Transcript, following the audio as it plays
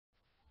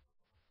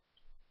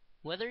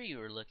Whether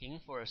you are looking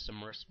for a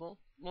submersible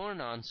or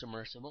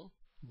non-submersible,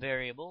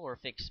 variable or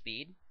fixed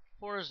speed,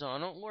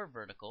 horizontal or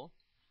vertical,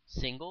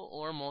 single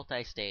or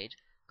multi-stage,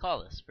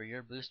 call us for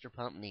your booster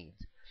pump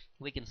needs.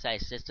 We can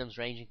size systems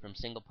ranging from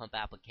single pump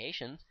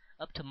applications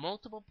up to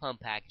multiple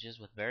pump packages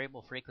with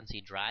variable frequency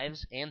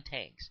drives and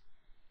tanks.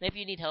 If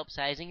you need help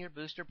sizing your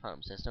booster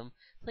pump system,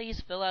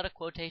 please fill out a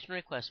quotation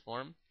request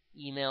form,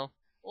 email,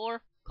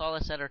 or call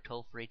us at our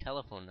toll-free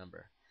telephone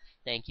number.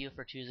 Thank you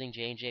for choosing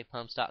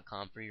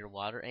JNJPumps.com for your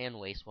water and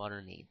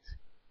wastewater needs.